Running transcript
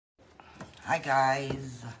Hi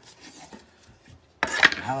guys,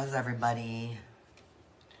 how is everybody?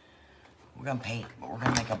 We're gonna paint, but we're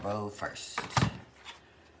gonna make a bow first.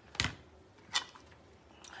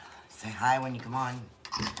 Say hi when you come on.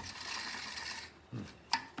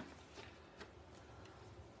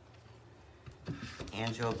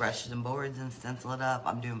 Angela brushes and boards and stencil it up.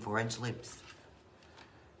 I'm doing 4-inch loops.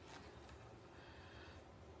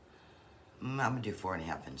 I'm gonna do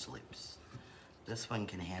 4.5-inch loops. This one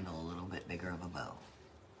can handle a little bit bigger of a bow.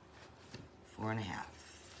 4.5.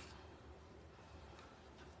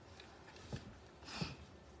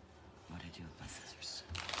 What do I do with my scissors?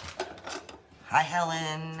 Hi,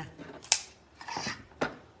 Helen.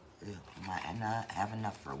 Ew, might not have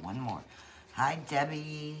enough for one more. Hi,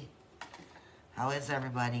 Debbie. How is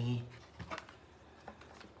everybody?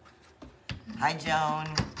 Hi, Joan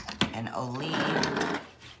and Oline.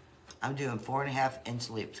 I'm doing 4.5-inch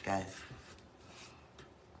loops, guys.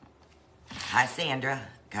 Hi, Sandra.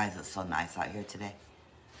 Guys, it's so nice out here today.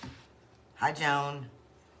 Hi, Joan.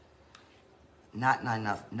 Not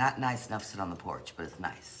nice enough to sit on the porch, but it's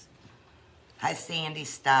nice. Hi, Sandy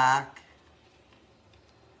Stock.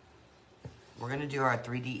 We're gonna do our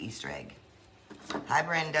 3D Easter egg. Hi,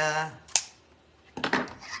 Brenda.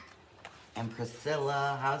 And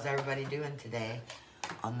Priscilla. How's everybody doing today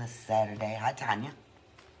on this Saturday? Hi, Tanya.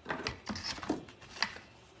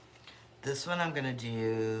 This one I'm gonna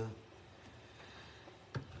do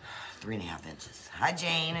 3.5 inches. Hi,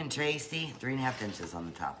 Jane and Tracy. 3.5 inches on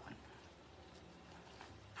the top one.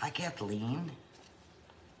 Hi, Kathleen.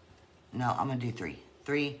 No, I'm gonna do 3.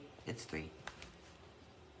 3, it's 3.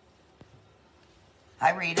 Hi,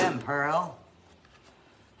 Rita and Pearl.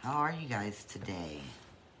 How are you guys today?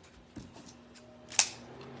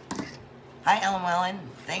 Hi, Ellen Wellen.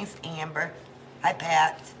 Thanks, Amber. Hi,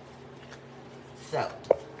 Pat. So,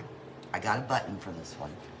 I got a button for this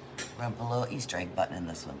one. We're gonna put a little Easter egg button in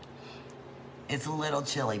this one. It's a little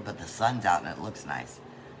chilly, but the sun's out and it looks nice.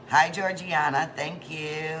 Hi, Georgiana. Thank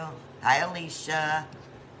you. Hi, Alicia.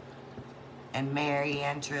 And Mary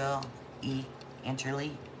Anterly.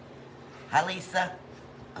 Hi, Lisa.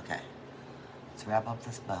 Okay. Let's wrap up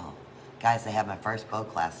this bow. Guys, I had my first bow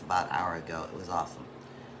class about an hour ago. It was awesome.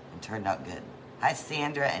 And turned out good. Hi,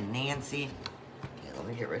 Sandra and Nancy. Okay, let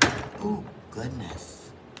me get rid of it. Ooh,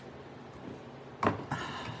 goodness.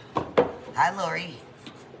 Hi, Lori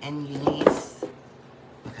and Eunice.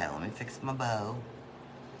 Okay, let me fix my bow.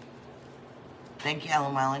 Thank you,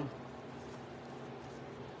 Ellen Wellen.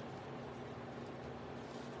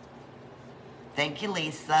 Thank you,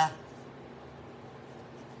 Lisa.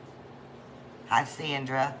 Hi,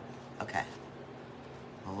 Sandra. Okay.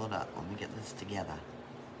 Hold up. Let me get this together.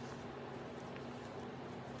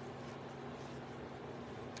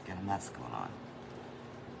 Got a mess going on.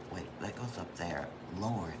 Wait, that goes up there.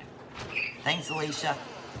 Lord. Thanks, Alicia.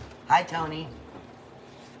 Hi, Tony.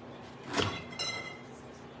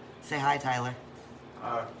 Say hi, Tyler.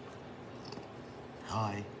 Hi.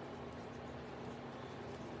 Hi.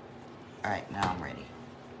 All right, now I'm ready.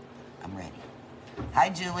 I'm ready. Hi,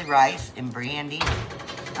 Julie Rice and Brandy.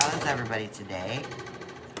 How is everybody today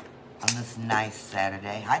on this nice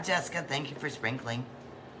Saturday? Hi, Jessica. Thank you for sprinkling.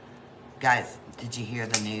 Guys, did you hear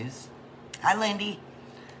the news? Hi, Lindy.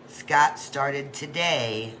 Scott started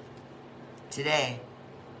today. Today.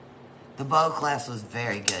 The bow class was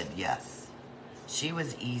very good, yes. She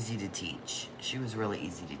was easy to teach. She was really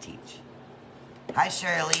easy to teach. Hi,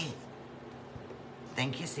 Shirley.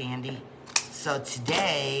 Thank you, Sandy. So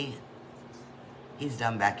today, he's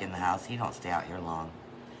done back in the house. He don't stay out here long.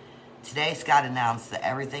 Today, Scott announced that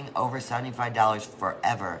everything over $75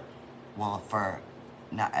 forever, well, for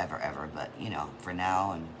not ever, but, you know, for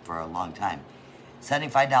now and for a long time,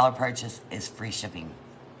 $75 purchase is free shipping.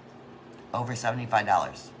 Over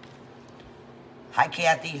 $75. Hi,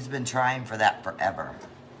 Kathy. He's been trying for that forever.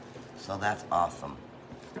 So that's awesome.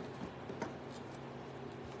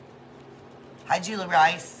 Hi, Julie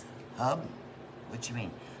Rice. Hub? What you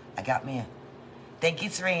mean? I got me a... Thank you,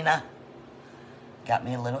 Serena. Got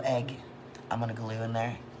me a little egg. I'm going to glue in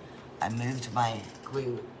there. I moved my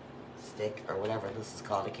glue stick, or whatever this is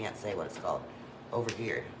called. I can't say what it's called. Over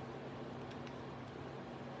here.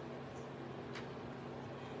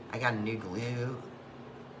 I got a new glue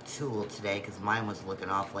tool today because mine was looking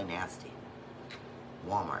awfully nasty.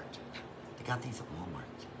 Walmart. They got these at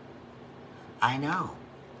Walmart. I know.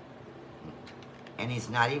 And he's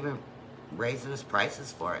not even raising his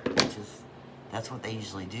prices for it, which is, that's what they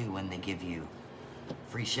usually do when they give you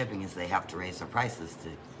free shipping, is they have to raise their prices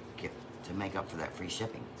to make up for that free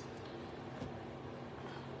shipping.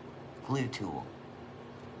 Glue tool.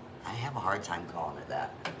 I have a hard time calling it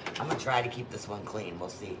that. I'm gonna try to keep this one clean. We'll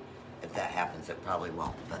see If that happens, it probably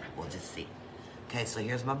won't, but we'll just see. Okay, so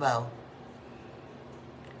here's my bow.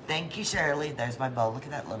 Thank you, Shirley. There's my bow. Look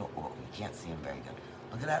at that little, oh, you can't see him very good.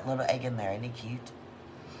 Look at that little egg in there. Isn't he cute?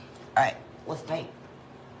 All right, let's paint.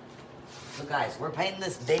 So guys, we're painting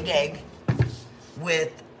this big egg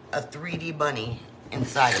with a 3D bunny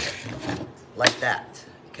inside of it. Like that,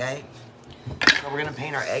 okay? So we're gonna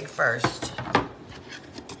paint our egg first.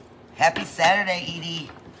 Happy Saturday, Edie.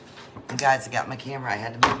 And guys, I got my camera. I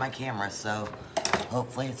had to move my camera, so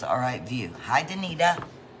hopefully it's all right view. Hi, Danita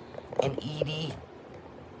and Edie.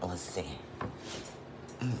 Let's see.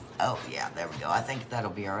 Ooh, oh, yeah, there we go. I think that'll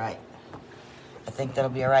be all right. I think that'll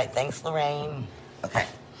be all right. Thanks, Lorraine. Okay,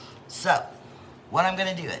 so what I'm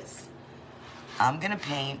gonna do is I'm gonna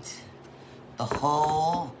paint the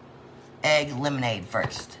whole egg lemonade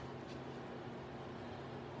first.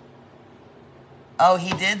 Oh,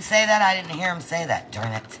 he did say that? I didn't hear him say that.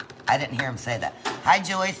 Darn it. I didn't hear him say that. Hi,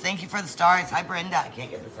 Joyce. Thank you for the stars. Hi, Brenda. I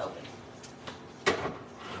can't get this open.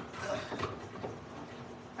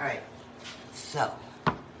 All right. So,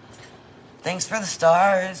 thanks for the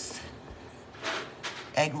stars.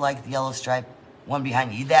 Egg like the yellow stripe. One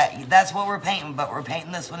behind you. That's what we're painting, but we're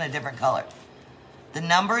painting this one a different color. The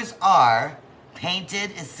numbers are,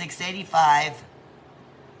 painted is 685.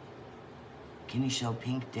 Can you show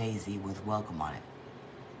pink daisy with welcome on it?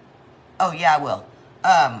 Oh, yeah, I will.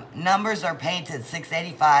 Numbers are painted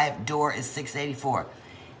 685. Door is 684.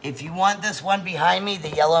 If you want this one behind me, the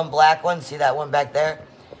yellow and black one, see that one back there?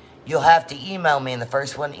 You'll have to email me, and the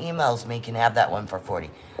first one emails me can have that one for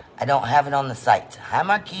 40. I don't have it on the site. Hi,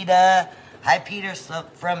 Marquita. Hi, Peter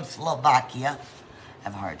from Slovakia. I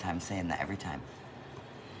have a hard time saying that every time.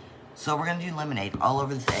 So we're gonna do lemonade all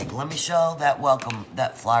over this egg. Let me show that welcome,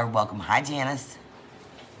 that flower welcome. Hi, Janice.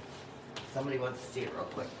 Somebody wants to see it real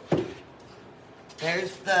quick.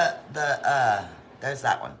 There's there's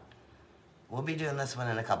that one. We'll be doing this one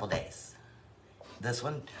in a couple days. This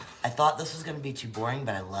one, I thought this was gonna be too boring,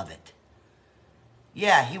 but I love it.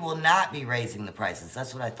 Yeah, he will not be raising the prices.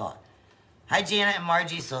 That's what I thought. Hi, Janet and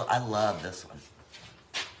Margie. So I love this one.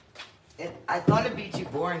 I thought it'd be too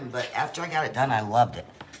boring, but after I got it done, I loved it.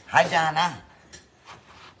 Hi, Donna.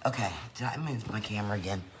 Okay, did I move my camera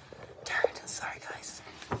again? Darn it, sorry, guys.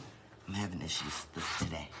 I'm having issues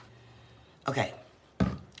today. Okay,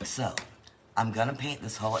 so I'm gonna paint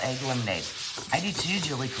this whole egg lemonade. I do too,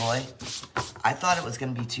 Julie Coy. I thought it was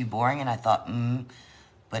gonna be too boring, and I thought,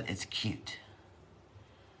 but it's cute.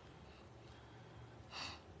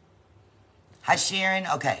 Hi, Sharon.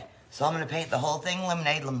 Okay, so I'm gonna paint the whole thing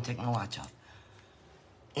lemonade. Let me take my watch off.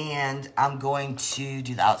 And I'm going to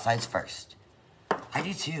do the outsides first. I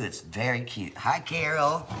do too, it's very cute. Hi,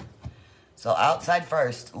 Carol. So outside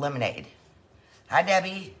first, lemonade. Hi,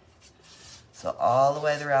 Debbie. So all the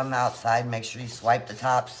way around the outside, make sure you swipe the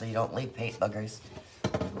top so you don't leave paint boogers.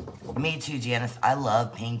 Me too, Janice. I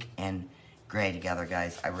love pink and gray together,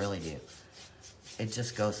 guys. I really do. It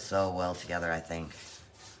just goes so well together, I think.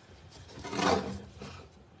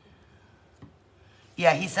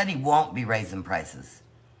 Yeah, he said he won't be raising prices.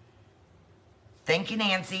 Thank you,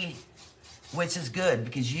 Nancy, which is good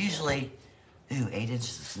because usually, 8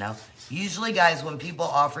 inches of snow. Usually, guys, when people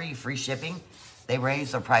offer you free shipping, they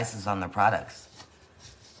raise their prices on their products.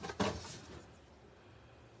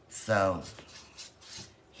 So,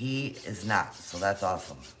 he is not, so that's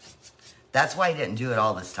awesome. That's why he didn't do it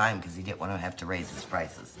all this time, because he didn't want to have to raise his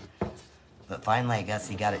prices. But finally, I guess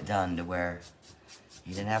he got it done to where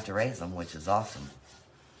he didn't have to raise them, which is awesome.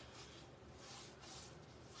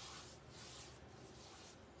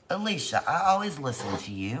 Alicia, I always listen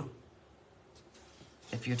to you.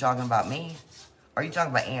 If you're talking about me, or are you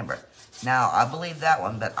talking about Amber? Now, I believe that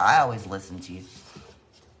one, but I always listen to you.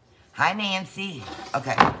 Hi, Nancy.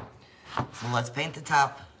 Okay, so let's paint the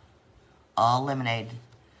top. All lemonade.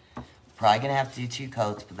 Probably gonna have to do 2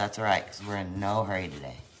 coats, but that's all right, because we're in no hurry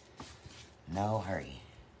today. No hurry.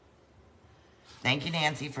 Thank you,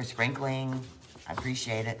 Nancy, for sprinkling. I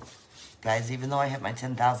appreciate it. Guys, even though I hit my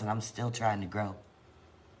 10,000, I'm still trying to grow.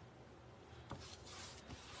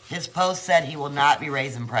 His post said he will not be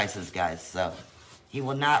raising prices, guys. So he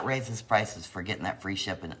will not raise his prices for getting that free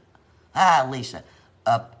shipping. Alicia,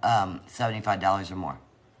 up $75 or more.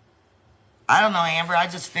 I don't know, Amber. I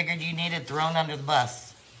just figured you needed thrown under the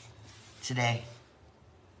bus today.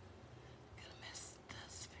 Gonna miss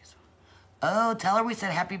this. Oh, tell her we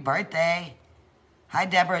said happy birthday. Hi,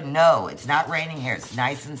 Deborah. No, it's not raining here. It's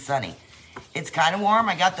nice and sunny. It's kind of warm.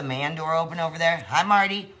 I got the man door open over there. Hi,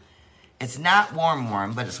 Marty. It's not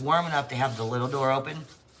warm, but it's warm enough to have the little door open.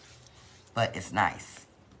 But it's nice.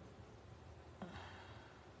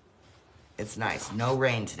 It's nice. No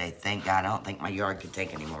rain today, thank God. I don't think my yard could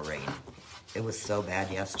take any more rain. It was so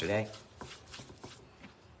bad yesterday.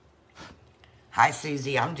 Hi,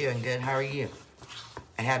 Susie. I'm doing good. How are you?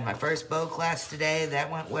 I had my first bow class today. That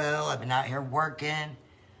went well. I've been out here working.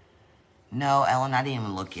 No, Ellen, I didn't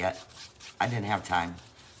even look yet. I didn't have time.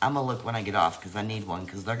 I'm going to look when I get off because I need one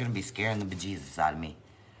because they're going to be scaring the bejesus out of me.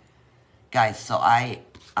 Guys, so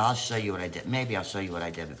I'll show you what I did. Maybe I'll show you what I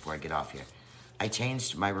did before I get off here. I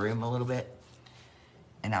changed my room a little bit,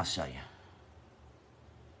 and I'll show you.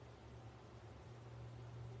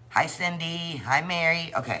 Hi, Cindy. Hi,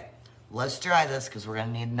 Mary. Okay, let's dry this because we're going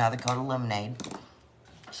to need another coat of lemonade.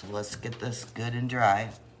 So let's get this good and dry.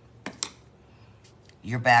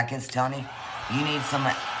 Your back is, Tony? You need some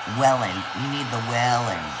welling. You need the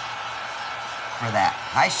welling for that.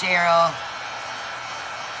 Hi, Cheryl.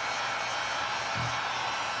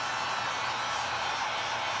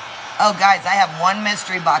 Oh, guys, I have one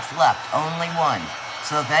mystery box left. Only one.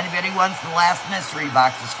 So if anybody wants the last mystery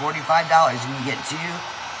box, it's $45. You can get 2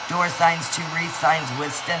 door signs, 2 wreath signs with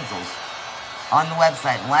stencils on the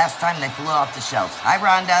website. And last time, they flew off the shelves. Hi,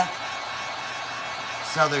 Rhonda.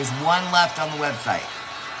 So there's one left on the website.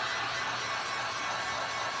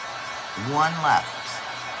 One left.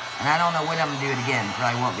 And I don't know when I'm going to do it again.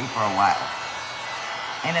 Probably won't be for a while.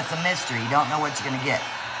 And it's a mystery. You don't know what you're going to get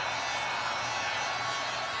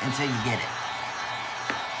until you get it.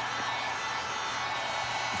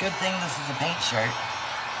 Good thing this is a paint shirt.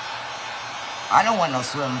 I don't want no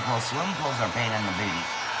swimming pool. Swimming pools are a pain in the booty.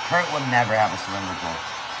 Kurt would never have a swimming pool.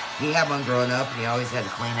 He had one growing up, and he always had to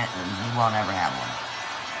clean it, and he won't ever have one.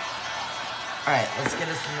 All right, let's get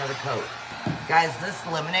us another coat. Guys, this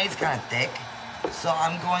lemonade's kind of thick, so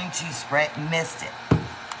I'm going to mist it.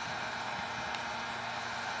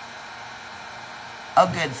 Oh,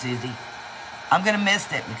 good, Susie. I'm going to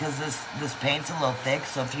mist it because this paint's a little thick,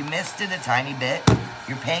 so if you mist it a tiny bit,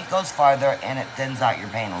 your paint goes farther and it thins out your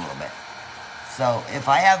paint a little bit. So if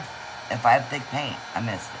I have thick paint, I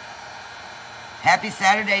mist it. Happy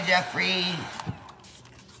Saturday, Jeffrey.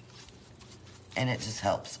 And it just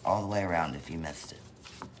helps all the way around if you mist it.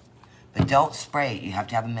 But don't spray it. You have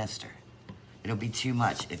to have a mister. It'll be too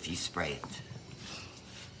much if you spray it.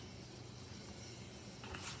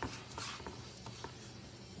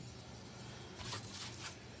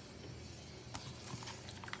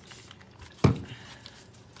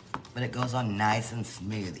 But it goes on nice and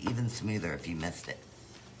smooth, even smoother if you missed it.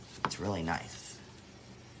 It's really nice.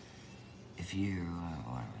 If you,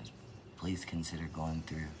 please consider going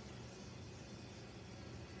through.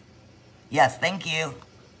 Yes, thank you.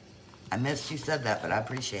 I missed you said that, but I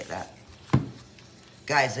appreciate that.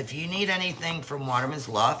 Guys, if you need anything from Waterman's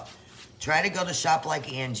Loft, try to go to Shop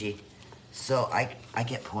Like Angie. So I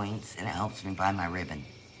get points, and it helps me buy my ribbon.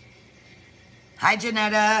 Hi,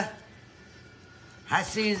 Janetta. Hi,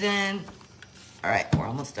 Susan. All right, we're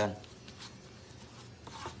almost done.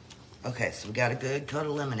 Okay, so we got a good coat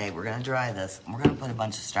of lemonade. We're going to dry this, and we're going to put a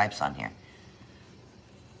bunch of stripes on here.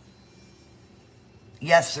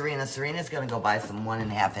 Yes, Serena. Serena's going to go buy some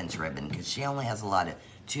 1.5-inch ribbon because she only has a lot of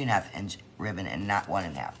 2.5-inch ribbon and not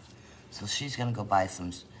 1.5. So she's going to go buy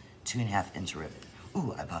some 2.5-inch ribbon.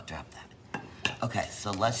 Ooh, I about dropped that. Okay,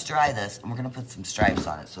 so let's dry this, and we're going to put some stripes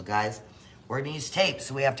on it. So, guys, we're going to use tape,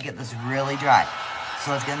 so we have to get this really dry.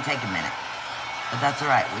 So it's going to take a minute. But that's all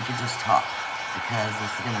right. We could just talk because this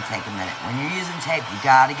is going to take a minute. When you're using tape, you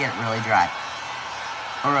got to get it really dry.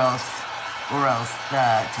 Or else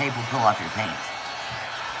the tape will pull off your paint.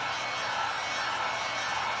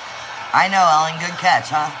 I know, Ellen. Good catch,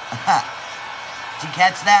 huh? Did you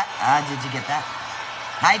catch that? Did you get that?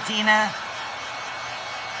 Hi, Tina.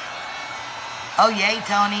 Oh, yay,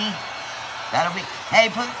 Tony. That'll be... Hey,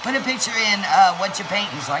 put a picture in what you're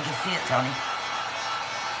painting so I can see it, Tony.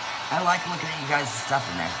 I like looking at you guys' stuff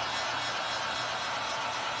in there.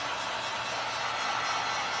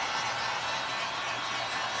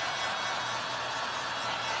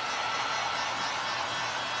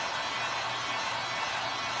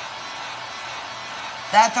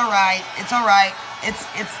 That's all right. It's all right.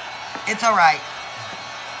 It's all right.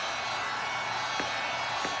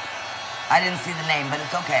 I didn't see the name, but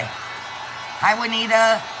it's okay. Hi,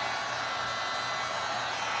 Juanita.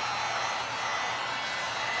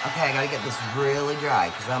 Okay, I gotta get this really dry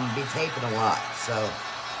because I'm gonna be taping a lot, so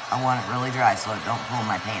I want it really dry so it don't pull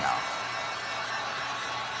my paint off.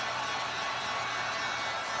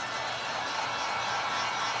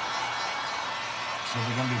 So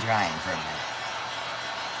we're gonna be drying for a minute.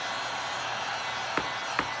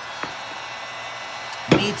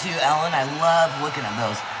 Me too, Ellen. I love looking at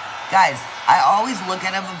those. Guys, I always look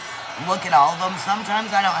at all of them. Sometimes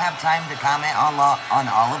I don't have time to comment on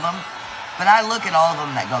all of them. But I look at all of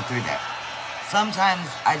them that go through there. Sometimes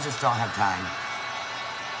I just don't have time.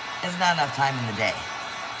 There's not enough time in the day.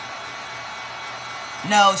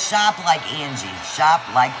 No, shop like Angie.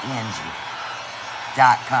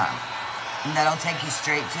 ShopLikeAngie.com. And that'll take you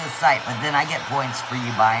straight to the site. But then I get points for you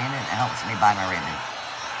buying it. It helps me buy my ribbon.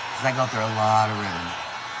 Because I go through a lot of ribbon.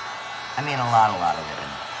 I mean a lot of ribbon.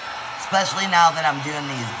 Especially now that I'm doing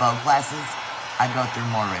these bow classes, I go through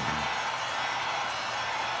more ribbon.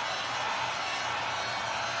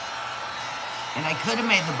 And I could have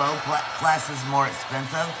made the bow classes more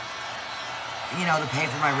expensive, you know, to pay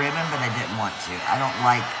for my ribbon, but I didn't want to. I don't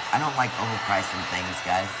like overpricing things,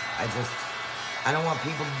 guys. I don't want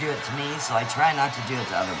people to do it to me, so I try not to do it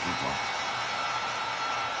to other people.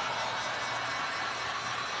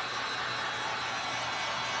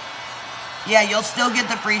 Yeah, you'll still get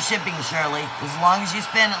the free shipping, Shirley. As long as you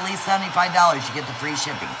spend at least $75, you get the free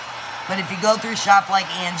shipping. But if you go through Shop Like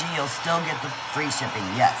Angie, you'll still get the free shipping.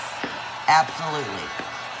 Yes, absolutely.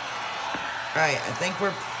 All right, I think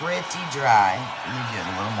we're pretty dry. Let me do it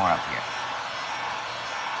a little more up here.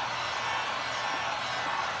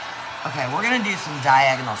 Okay, we're gonna do some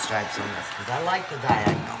diagonal stripes on this because I like the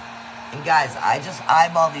diagonal. And guys, I just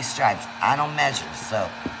eyeball these stripes. I don't measure, so.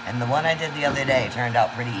 And the one I did the other day turned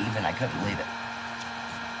out pretty even. I couldn't believe it.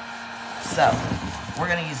 So, we're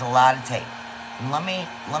gonna use a lot of tape. And let me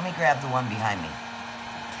grab the one behind me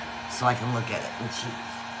so I can look at it and cheat.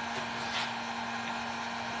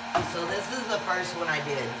 So this is the first one I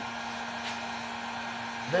did.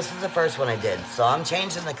 This is the first one I did. So I'm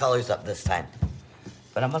changing the colors up this time.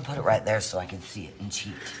 But I'm gonna put it right there so I can see it and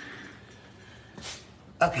cheat.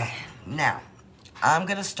 Okay, now, I'm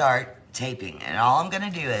gonna start taping. And all I'm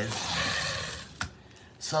gonna do is,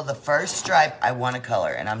 so the first stripe I want to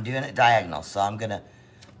color. And I'm doing it diagonal. So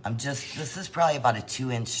this is probably about a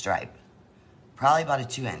 2-inch stripe. Probably about a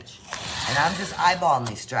 2-inch. And I'm just eyeballing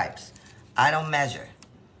these stripes. I don't measure.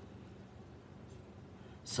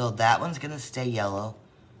 So that one's gonna stay yellow.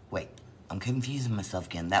 Wait, I'm confusing myself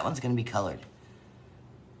again. That one's gonna be colored.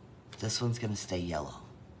 This one's gonna stay yellow.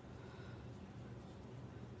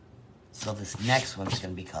 So this next one's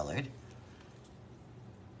gonna be colored.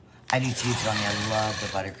 I do too, Tony. I love the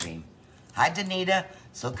buttercream. Hi, Danita.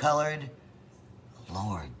 So colored.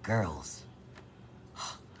 Lord, girls.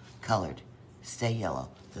 Colored. Stay yellow.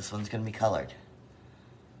 This one's gonna be colored.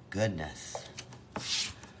 Goodness.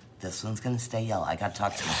 This one's gonna stay yellow. I gotta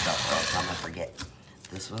talk to myself or else I'm gonna forget.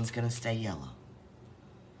 This one's gonna stay yellow.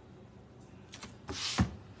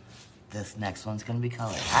 This next one's gonna be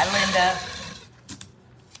colored. Hi, Linda.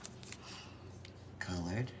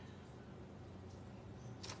 Colored.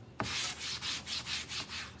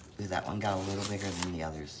 Ooh, that one got a little bigger than the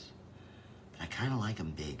others. But I kind of like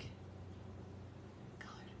them big.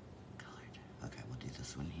 Colored. Okay, we'll do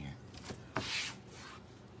this one here.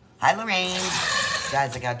 Hi, Lorraine.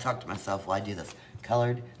 Guys, I gotta talk to myself while I do this.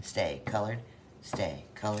 Colored, stay. Colored, stay.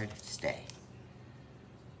 Colored, stay.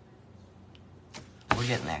 We're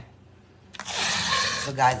getting there.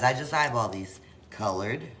 So guys, I just eyeball these.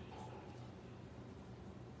 Colored,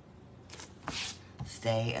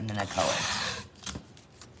 stay, and then I color.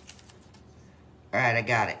 All right, I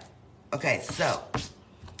got it. Okay, so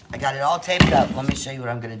I got it all taped up. Let me show you what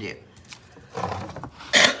I'm gonna do.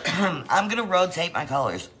 I'm gonna rotate my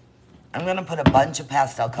colors. I'm gonna put a bunch of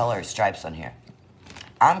pastel color stripes on here.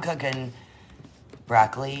 I'm cooking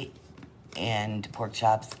broccoli and pork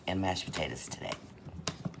chops and mashed potatoes today.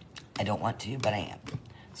 I don't want to, but I am.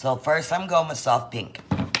 So first I'm going with soft pink.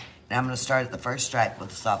 And I'm gonna start at the first stripe with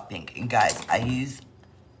the soft pink. And guys, I use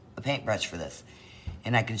a paintbrush for this.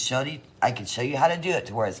 And I can show you how to do it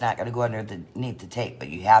to where it's not gonna go underneath the tape, but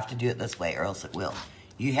you have to do it this way or else it will.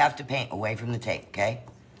 You have to paint away from the tape, okay?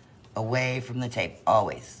 Away from the tape,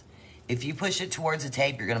 always. If you push it towards the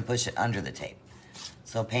tape, you're gonna push it under the tape.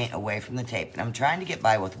 So paint away from the tape. And I'm trying to get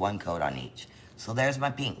by with one coat on each. So there's my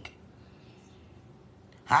pink.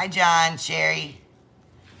 Hi, John, Sherry.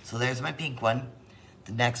 So there's my pink one.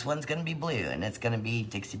 The next one's gonna be blue, and it's gonna be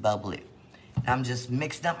Dixie Belle Blue. And I'm just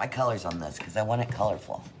mixing up my colors on this because I want it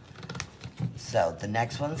colorful. So the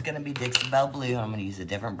next one's gonna be Dixie Belle Blue, and I'm gonna use a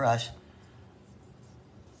different brush.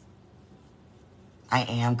 I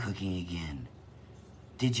am cooking again.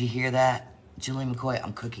 Did you hear that? Julie McCoy,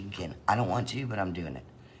 I'm cooking again. I don't want to, but I'm doing it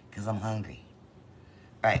because I'm hungry.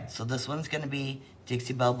 All right, so this one's gonna be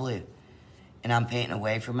Dixie Belle Blue. And I'm painting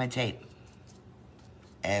away from my tape.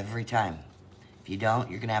 Every time. If you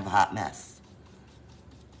don't, you're gonna have a hot mess.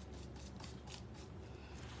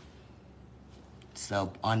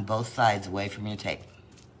 So on both sides, away from your tape.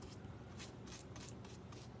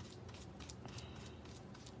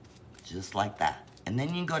 Just like that. And then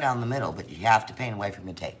you can go down the middle, but you have to paint away from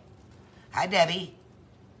your tape. Hi, Debbie.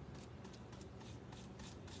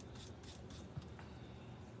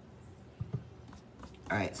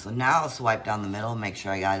 All right, so now I'll swipe down the middle and make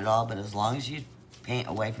sure I got it all, but as long as you paint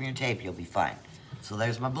away from your tape, you'll be fine. So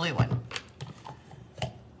there's my blue one.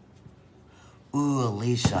 Ooh,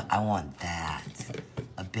 Alicia, I want that.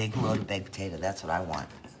 A big loaded baked potato, that's what I want.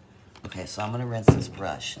 Okay, so I'm gonna rinse this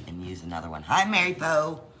brush and use another one. Hi, Mary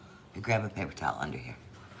Poe. You grab a paper towel under here.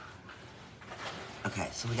 Okay,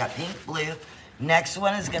 so we got pink, blue. Next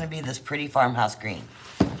one is gonna be this pretty farmhouse green.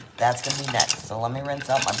 That's gonna be next. So let me rinse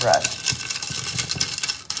out my brush.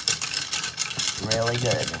 Really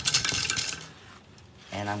good.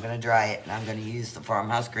 And I'm gonna dry it, and I'm gonna use the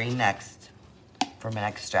farmhouse green next for my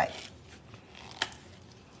next stripe.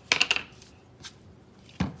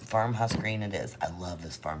 Farmhouse green it is. I love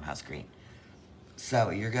this farmhouse green. So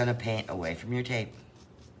you're gonna paint away from your tape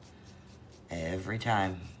every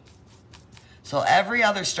time. So every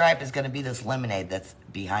other stripe is gonna be this lemonade that's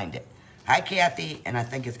behind it. Hi, Kathy, and I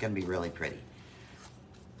think it's gonna be really pretty.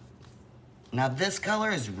 Now this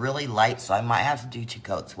color is really light, so I might have to do 2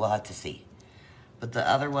 coats. We'll have to see. But the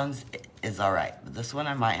other ones is all right. But this one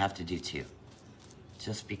I might have to do 2.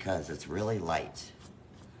 Just because it's really light.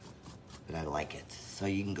 But I like it. So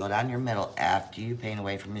you can go down your middle after you paint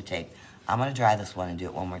away from your tape. I'm gonna dry this one and do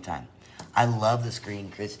it one more time. I love this green,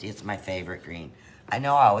 Christy. It's my favorite green. I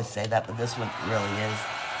know I always say that, but this one really is.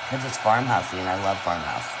 Because it's farmhousey and I love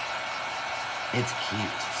farmhouse. It's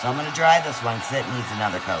cute. So I'm gonna dry this one because it needs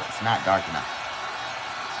another coat. It's not dark enough.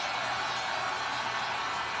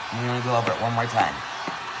 I'm gonna go over it one more time.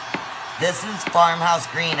 This is farmhouse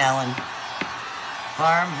green, Ellen.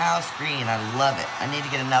 Farmhouse green, I love it. I need to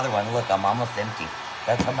get another one. Look, I'm almost empty.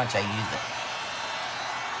 That's how much I use it.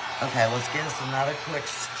 Okay, let's get us another quick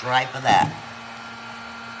stripe of that.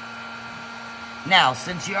 Now,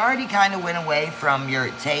 since you already kind of went away from your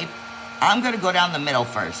tape, I'm gonna go down the middle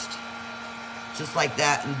first. Just like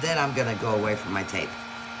that, and then I'm gonna go away from my tape.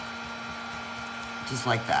 Just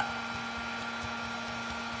like that.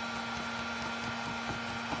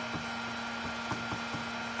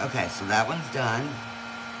 Okay, so that one's done.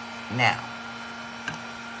 Now,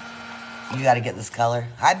 you gotta get this color.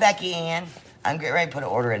 Hi, Becky Ann. I'm getting ready to put an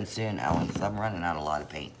order in soon, Ellen, because I'm running out a lot of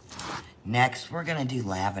paint. Next, we're gonna do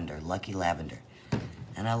lavender, Lucky Lavender.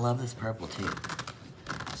 And I love this purple too.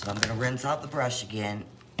 So I'm gonna rinse out the brush again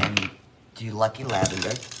and do Lucky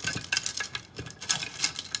Lavender.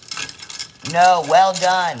 No, well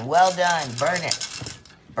done, well done. Burn it,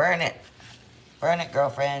 burn it, burn it,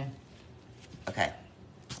 girlfriend. Okay,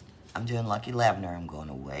 I'm doing Lucky Lavender. I'm going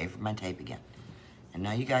away from my tape again. And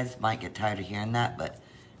now you guys might get tired of hearing that, but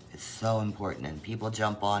it's so important and people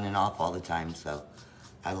jump on and off all the time, so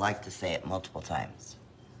I like to say it multiple times.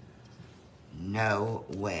 No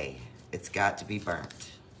way. It's got to be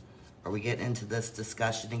burnt. Are we getting into this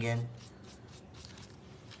discussion again?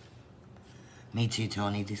 Me too,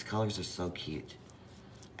 Tony. These colors are so cute.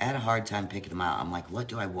 I had a hard time picking them out. I'm like, what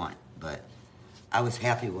do I want? But I was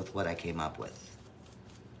happy with what I came up with.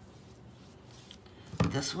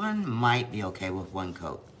 This one might be okay with 1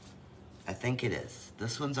 coat. I think it is.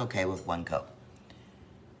 This one's okay with 1 coat.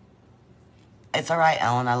 It's all right,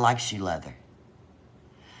 Ellen. I like shoe leather.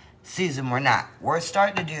 Susan, we're not. We're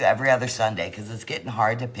starting to do every other Sunday because it's getting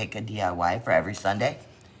hard to pick a DIY for every Sunday.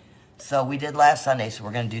 So we did last Sunday, so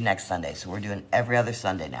we're going to do next Sunday. So we're doing every other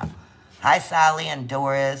Sunday now. Hi, Sally and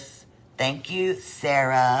Doris. Thank you,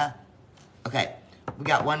 Sarah. Okay, we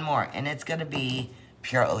got one more, and it's going to be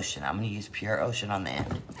Pure Ocean. I'm going to use Pure Ocean on the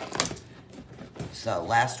end. So,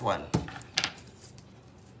 last one.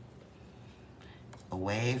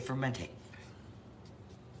 Away from my tape.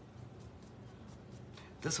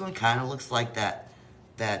 This one kind of looks like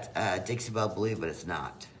that Dixie Belle Blue, but it's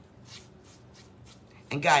not.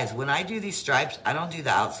 And guys, when I do these stripes, I don't do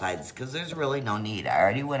the outsides because there's really no need. I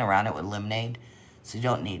already went around it with lemonade, so you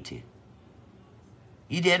don't need to.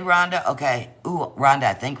 You did, Rhonda? Okay. Ooh, Rhonda,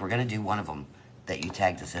 I think we're going to do one of them that you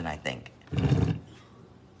tagged us in, I think.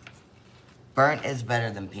 Burnt is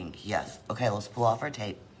better than pink, yes. Okay, let's pull off our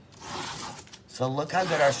tape. So look how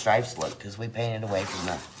good our stripes look because we painted away from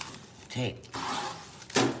the tape.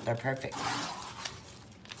 They're perfect.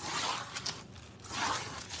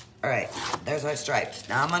 All right, there's our stripes.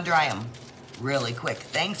 Now I'm gonna dry them really quick.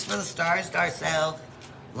 Thanks for the stars, Darcel.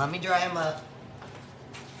 Let me dry them up.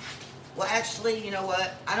 Well, actually, you know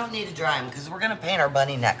what? I don't need to dry them because we're gonna paint our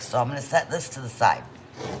bunny next. So I'm gonna set this to the side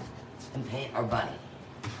and paint our bunny.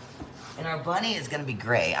 And our bunny is gonna be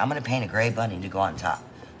gray. I'm gonna paint a gray bunny to go on top.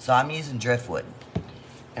 So I'm using driftwood.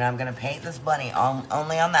 And I'm gonna paint this bunny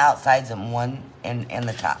only on the outsides and one in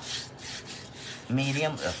the top.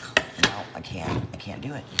 Medium. Ugh, no, I can't. I can't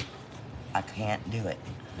do it. I can't do it.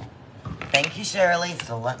 Thank you, Shirley.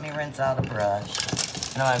 So let me rinse out a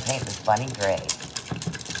brush. And I'm going to paint this bunny gray.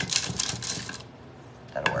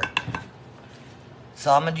 That'll work.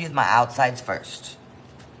 So I'm going to do my outsides first.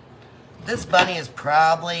 This bunny is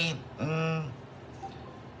probably,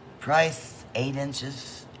 price 8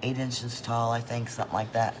 inches. 8 inches tall, I think. Something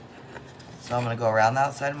like that. So I'm going to go around the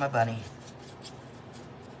outside of my bunny.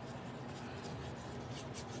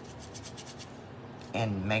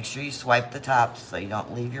 And make sure you swipe the top so you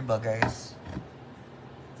don't leave your boogers.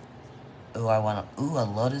 Ooh, a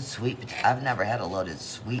loaded sweet potato. I've never had a loaded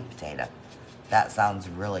sweet potato. That sounds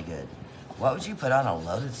really good. What would you put on a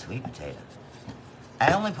loaded sweet potato?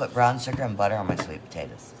 I only put brown sugar and butter on my sweet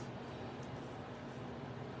potatoes.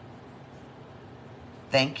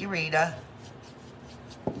 Thank you, Rita.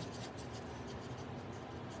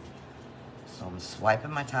 So I'm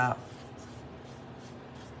swiping my top.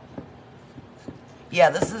 Yeah,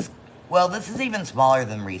 this is even smaller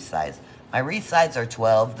than Reese size. My Reese size are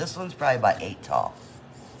 12. This one's probably about 8 tall.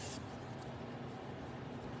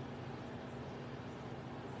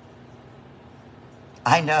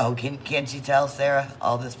 I know. Can't you tell, Sarah?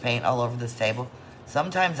 All this paint all over this table.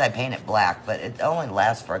 Sometimes I paint it black, but it only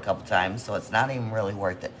lasts for a couple times, so it's not even really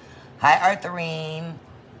worth it. Hi, Arthurine.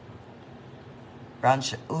 Brown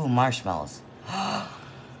sugar. Ooh, marshmallows.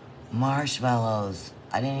 Marshmallows.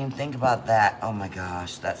 I didn't even think about that. Oh my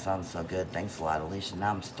gosh, that sounds so good. Thanks a lot, Alicia.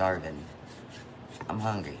 Now I'm starving. I'm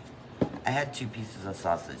hungry. I had 2 pieces of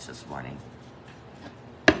sausage this morning.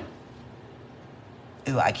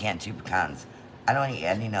 Ooh, I can't chew pecans. I don't eat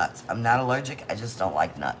any nuts. I'm not allergic, I just don't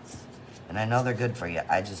like nuts. And I know they're good for you,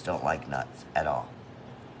 I just don't like nuts at all.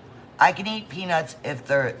 I can eat peanuts if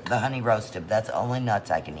they're the honey roasted. That's the only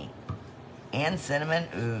nuts I can eat. And cinnamon,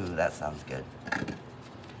 ooh, that sounds good.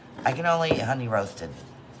 I can only eat honey roasted.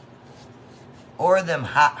 Or them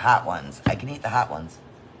hot ones. I can eat the hot ones.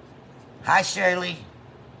 Hi, Shirley.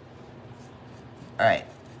 Alright.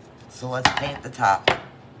 So let's paint the top.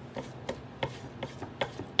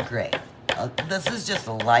 Gray. This is just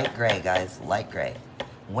a light gray, guys. Light gray.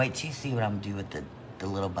 Wait till you see what I'm doing with the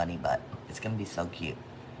little bunny butt. It's going to be so cute.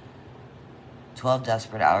 12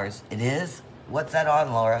 Desperate Hours. It is? What's that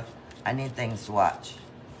on, Laura? I need things to watch.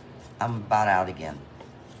 I'm about out again.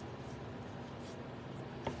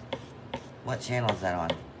 What channel is that on?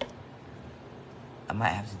 I might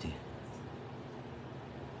have to do.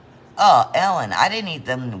 Oh, Ellen, I didn't eat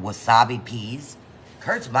them wasabi peas.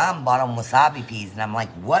 Kurt's mom bought them wasabi peas, and I'm like,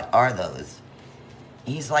 what are those?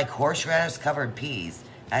 He's like, horseradish covered peas.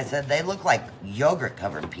 I said, they look like yogurt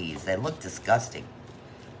covered peas. They look disgusting.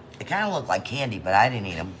 They kind of look like candy, but I didn't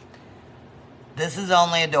eat them. This is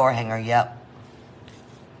only a door hanger, yep.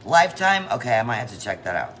 Lifetime? Okay, I might have to check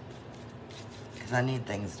that out. Because I need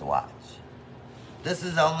things to watch. This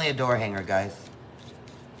is only a door hanger, guys.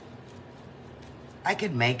 I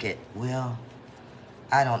could make it, well,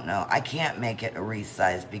 I don't know. I can't make it a Reese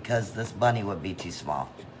size because this bunny would be too small.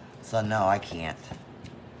 So no, I can't.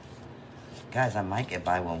 Guys, I might get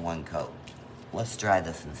by one coat. Let's try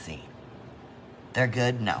this and see. They're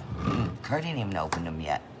good? No. Kurt didn't even open them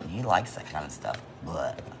yet. He likes that kind of stuff.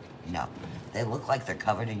 But no. They look like they're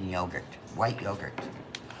covered in yogurt. White yogurt.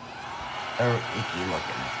 They're icky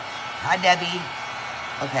looking. Hi, Debbie.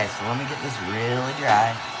 Okay, so let me get this really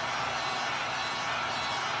dry.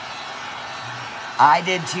 I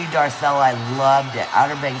did too, Darcella. I loved it.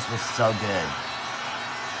 Outer Banks was so good.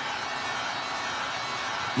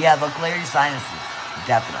 Yeah, they'll clear your sinuses.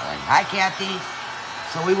 Definitely. Hi, Kathy.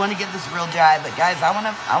 So we want to get this real dry, but guys, I want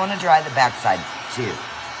to dry the backside too,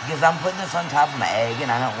 because I'm putting this on top of my egg,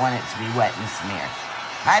 and I don't want it to be wet and smear.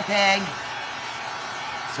 Hi, Peg.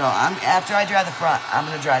 So after I dry the front, I'm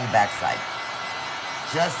gonna dry the backside,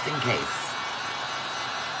 just in case.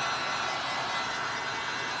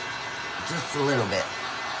 Just a little bit.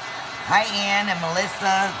 Hi, Ann and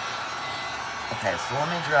Melissa. Okay, so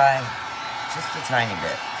let me dry just a tiny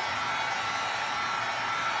bit.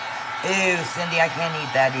 Ew, Cindy, I can't eat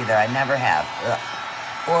that either. I never have. Ugh.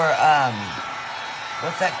 Or,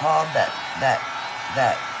 what's that called?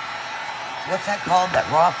 What's that called? That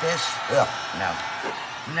raw fish? Ugh, no.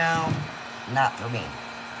 No, not for me.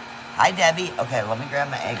 Hi, Debbie. Okay, let me grab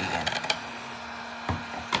my egg again.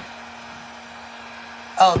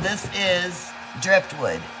 Oh, this is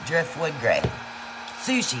driftwood. Driftwood gray.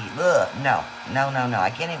 Sushi. Ugh, no. No, no, no. I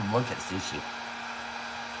can't even look at sushi.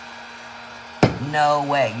 No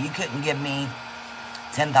way. You couldn't give me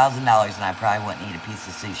 $10,000 and I probably wouldn't eat a piece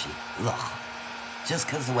of sushi. Ugh. Just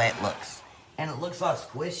because of the way it looks. And it looks all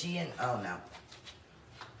squishy and... Oh, no.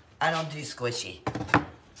 I don't do squishy.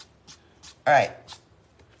 All right.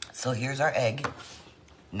 So here's our egg.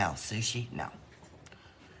 No, sushi, no.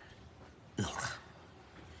 Ugh.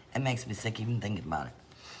 It makes me sick even thinking about it.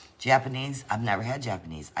 Japanese, I've never had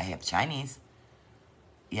Japanese. I have Chinese.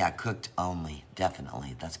 Yeah, cooked only,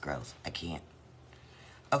 definitely. That's gross. I can't.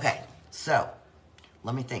 Okay, so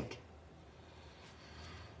let me think.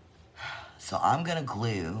 So I'm gonna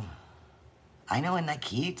glue. I know, isn't that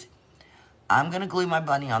cute? I'm gonna glue my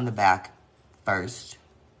bunny on the back first.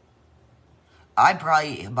 I'd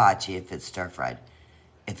probably hibachi if it's stir fried.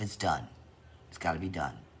 If it's done, it's got to be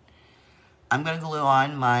done. I'm gonna glue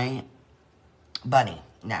on my bunny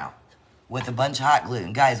now with a bunch of hot glue.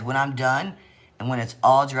 And guys, when I'm done and when it's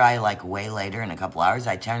all dry, like way later in a couple hours,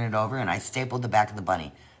 I turn it over and I staple the back of the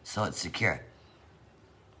bunny so it's secure.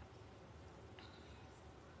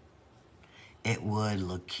 It would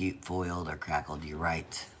look cute foiled or crackled. You're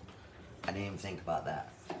right. I didn't even think about that.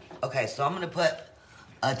 Okay, so I'm gonna put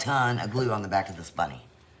a ton of glue on the back of this bunny.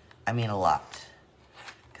 I mean a lot.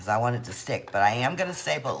 Because I want it to stick. But I am gonna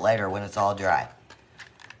staple it later when it's all dry.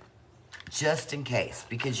 Just in case.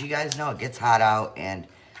 Because you guys know it gets hot out and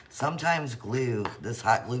sometimes glue, this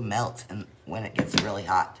hot glue melts and when it gets really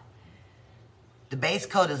hot. The base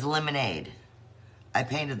coat is lemonade. I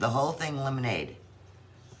painted the whole thing lemonade.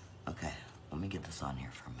 Okay, let me get this on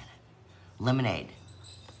here for a minute. Lemonade.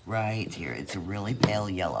 Right here. It's a really pale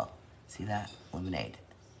yellow. See that? Lemonade.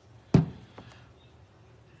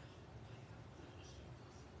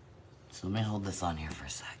 So let me hold this on here for a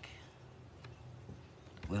sec.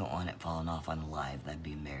 We don't want it falling off on the live. That'd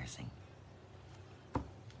be embarrassing.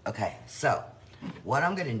 Okay, so what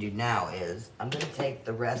I'm going to do now is I'm going to take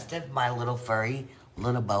the rest of my little furry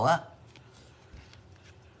little boa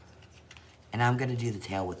and I'm going to do the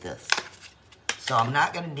tail with this. So I'm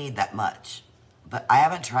not going to need that much, but I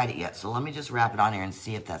haven't tried it yet. So let me just wrap it on here and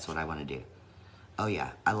see if that's what I want to do. Oh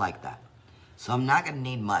yeah, I like that. So I'm not going to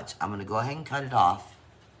need much. I'm going to go ahead and cut it off.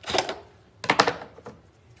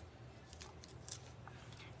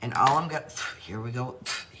 And all I'm going to, here we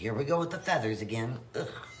go with the feathers again. Ugh.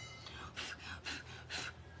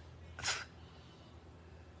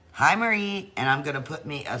 Hi Marie, and I'm gonna put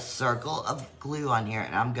me a circle of glue on here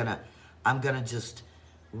and I'm gonna just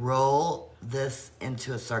roll this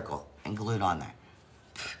into a circle and glue it on there.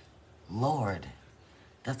 Lord,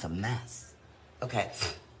 that's a mess. Okay,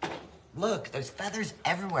 look, there's feathers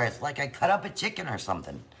everywhere. It's like I cut up a chicken or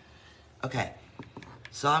something. Okay,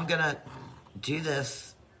 so I'm gonna do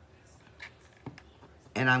this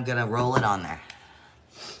and I'm gonna roll it on there.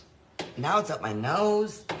 Now it's up my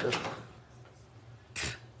nose. Ugh.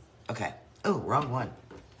 Okay. Oh, wrong one.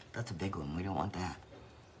 That's a big one. We don't want that.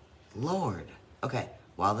 Lord. Okay.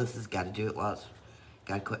 While this is, gotta do it while it's,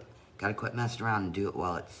 gotta quit messing around and do it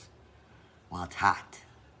while it's hot.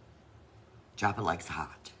 Drop it like it's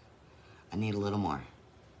hot. I need a little more.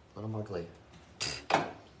 A little more glue.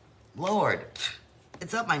 Lord.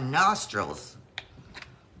 It's up my nostrils.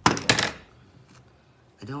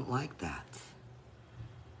 I don't like that.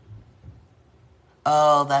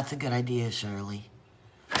 Oh, that's a good idea, Shirley.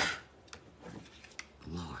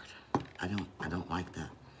 Lord, I don't like that.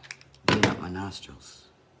 Being up my nostrils.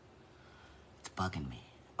 It's bugging me.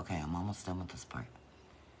 Okay, I'm almost done with this part.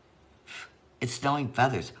 It's snowing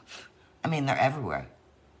feathers. I mean, they're everywhere.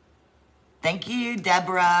 Thank you,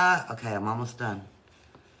 Deborah. Okay, I'm almost done.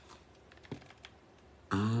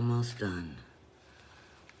 Almost done.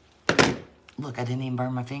 Look, I didn't even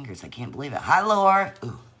burn my fingers. I can't believe it. Hi, Laura.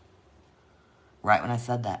 Ooh. Right when I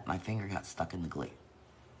said that, my finger got stuck in the glue.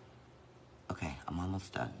 Okay, I'm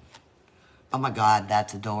almost done. Oh my God,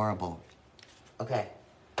 that's adorable. Okay,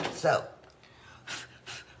 so.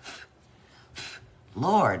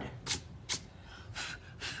 Lord.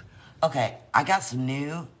 Okay, I got some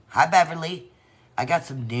new, hi Beverly. I got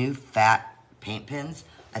some new fat paint pens.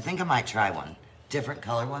 I think I might try one. Different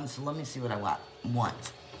color ones, so let me see what I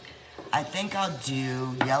want. I think I'll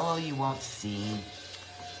do yellow you won't see.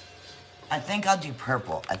 I think I'll do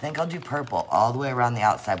purple. I think I'll do purple all the way around the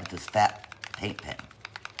outside with this fat paint pen.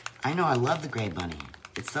 I know, I love the gray bunny.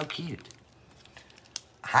 It's so cute.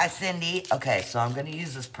 Hi, Cindy. Okay, so I'm going to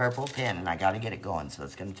use this purple pen, and I got to get it going, so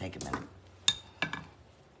it's going to take a minute.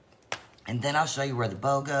 And then I'll show you where the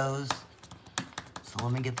bow goes. So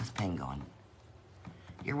let me get this pen going.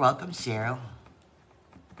 You're welcome, Cheryl.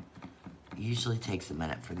 It usually takes a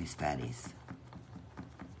minute for these fatties.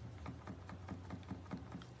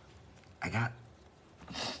 I got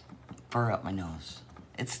fur up my nose.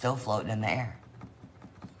 It's still floating in the air.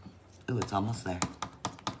 Ooh, it's almost there.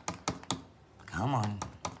 Come on.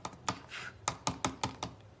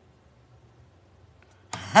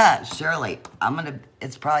 Shirley,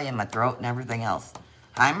 it's probably in my throat and everything else.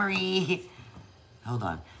 Hi, Marie. Hold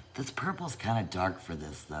on. This purple's kind of dark for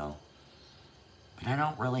this, though. But I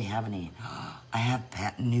don't really have any. I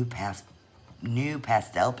have new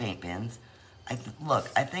pastel paint pens. Look,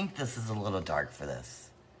 I think this is a little dark for this.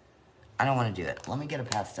 I don't want to do it. Let me get a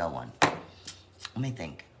pastel one. Let me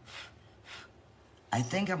think. I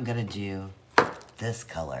think I'm going to do this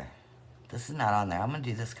color. This is not on there. I'm going to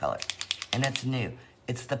do this color. And it's new.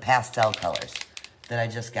 It's the pastel colors that I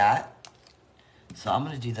just got. So I'm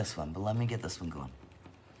going to do this one, but let me get this one going.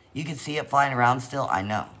 You can see it flying around still. I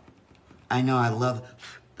know. I know I love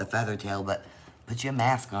the feather tail, but put your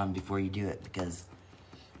mask on before you do it because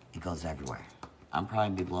it goes everywhere. I'm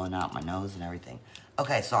probably be blowing out my nose and everything.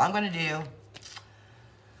 Okay, so I'm going to do...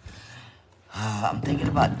 I'm thinking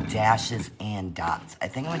about dashes and dots. I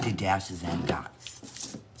think I'm going to do dashes and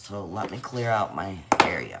dots. So let me clear out my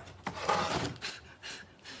area.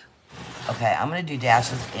 Okay, I'm going to do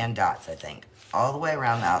dashes and dots, I think. All the way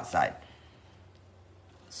around the outside.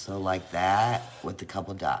 So like that with a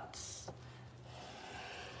couple dots.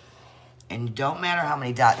 And don't matter how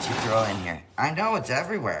many dots you throw in here. I know it's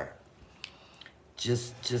everywhere.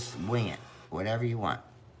 Just wing it. Whatever you want.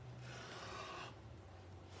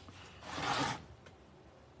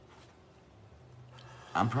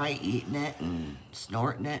 I'm probably eating it and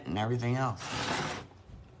snorting it and everything else.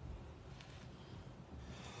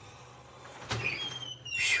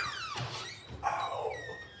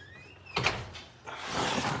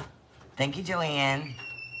 Thank you, Joanne.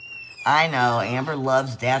 I know, Amber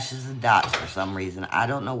loves dashes and dots for some reason. I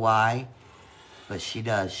don't know why, but she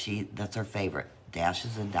does. That's her favorite,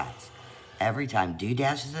 dashes and dots. Every time, do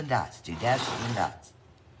dashes and dots, do dashes and dots.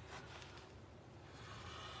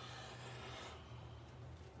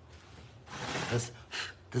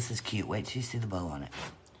 This is cute. Wait till you see the bow on it.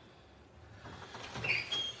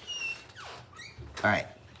 All right.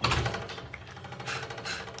 Oh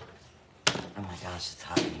my gosh, it's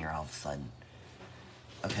hot in here all of a sudden.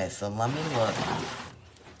 Okay, so let me look.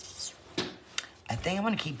 I think I'm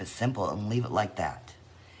going to keep it simple and leave it like that.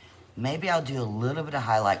 Maybe I'll do a little bit of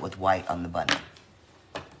highlight with white on the button.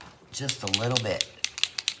 Just a little bit.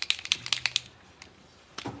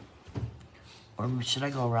 Or should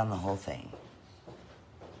I go around the whole thing?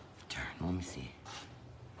 Let me see.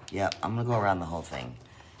 Yep, I'm going to go around the whole thing.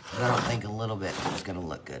 Because I don't think a little bit is going to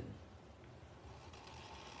look good.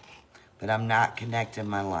 But I'm not connecting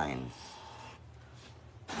my lines.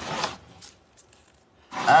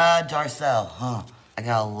 Darcel, huh? I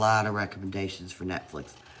got a lot of recommendations for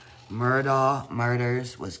Netflix.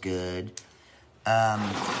 Murders was good.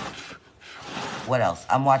 What else?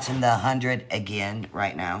 I'm watching The 100 again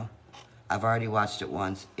right now. I've already watched it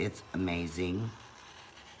once. It's amazing.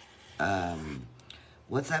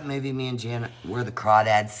 What's that movie me and Janet, where the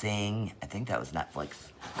crawdads sing? I think that was Netflix.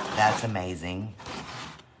 That's amazing.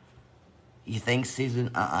 You think,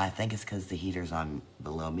 Susan? I think it's because the heater's on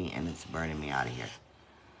below me and it's burning me out of here.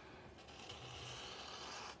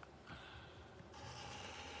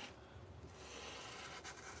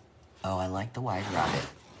 Oh, I like the white around it.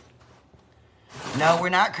 No, we're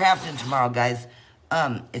not crafting tomorrow, guys.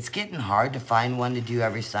 It's getting hard to find one to do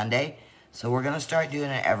every Sunday. So we're going to start doing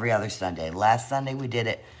it every other Sunday. Last Sunday we did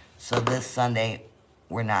it. So this Sunday,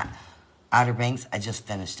 we're not. Outer Banks, I just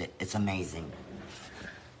finished it. It's amazing.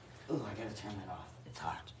 Ooh, I got to turn that off. It's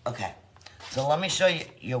hot. Okay. So let me show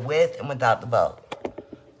you with and without the bow.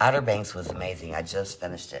 Outer Banks was amazing. I just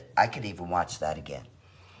finished it. I could even watch that again.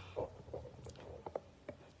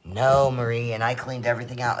 No, Marie, and I cleaned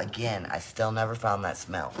everything out again. I still never found that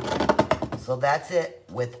smell. So that's it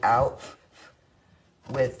without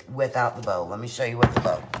the bow. Let me show you with the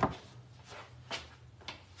bow.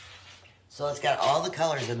 So it's got all the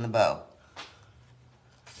colors in the bow.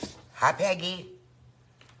 Hi, Peggy.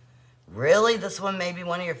 Really? This one may be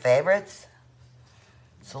one of your favorites?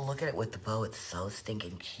 So look at it with the bow. It's so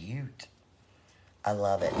stinking cute. I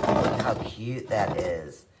love it. Look how cute that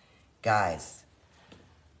is. Guys.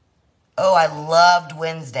 Oh, I loved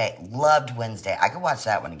Wednesday. Loved Wednesday. I could watch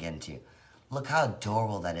that one again, too. Look how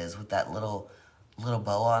adorable that is with that little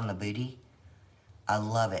bow on the booty. I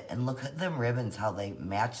love it. And look at them ribbons, how they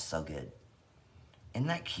match so good. Isn't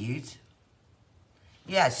that cute?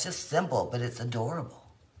 Yeah, it's just simple, but it's adorable.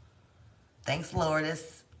 Thanks,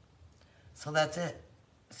 Lourdes. So that's it.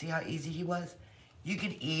 See how easy he was? You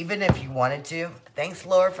could even, if you wanted to, thanks,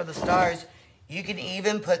 Laura, for the stars. You could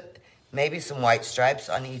even put maybe some white stripes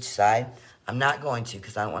on each side. I'm not going to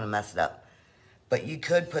because I don't want to mess it up. But you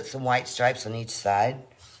could put some white stripes on each side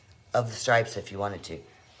of the stripes if you wanted to.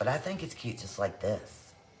 But I think it's cute just like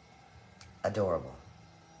this. Adorable.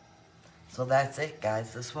 So that's it,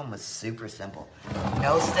 guys. This one was super simple.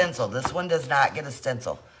 No stencil. This one does not get a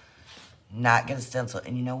stencil. Not get a stencil.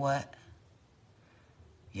 And you know what?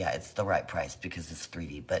 Yeah, it's the right price because it's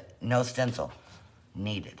 3D. But no stencil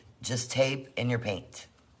needed. Just tape and your paint.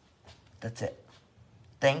 That's it.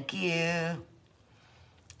 Thank you.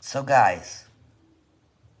 So, guys,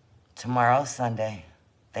 tomorrow's Sunday.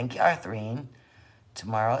 Thank you, Arthrine.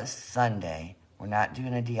 Tomorrow is Sunday. We're not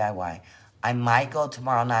doing a DIY. I might go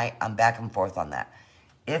tomorrow night. I'm back and forth on that.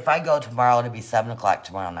 If I go tomorrow, it'll be 7 o'clock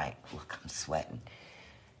tomorrow night. Look, I'm sweating.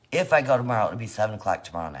 If I go tomorrow, it'll be 7 o'clock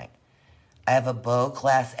tomorrow night. I have a bow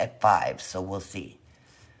class at 5, so we'll see.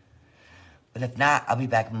 But if not, I'll be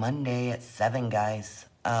back Monday at 7, guys.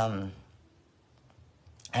 I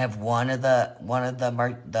have one of the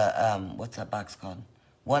what's that box called?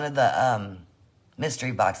 One of the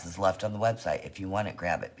mystery boxes left on the website. If you want it,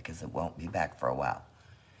 grab it because it won't be back for a while.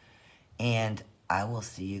 And I will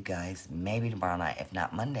see you guys maybe tomorrow night, if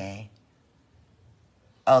not Monday.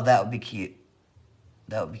 Oh, that would be cute.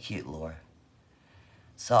 That would be cute, Laura.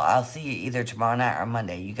 So I'll see you either tomorrow night or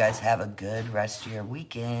Monday. You guys have a good rest of your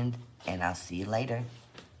weekend, and I'll see you later.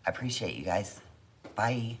 I appreciate you guys.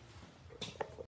 Bye.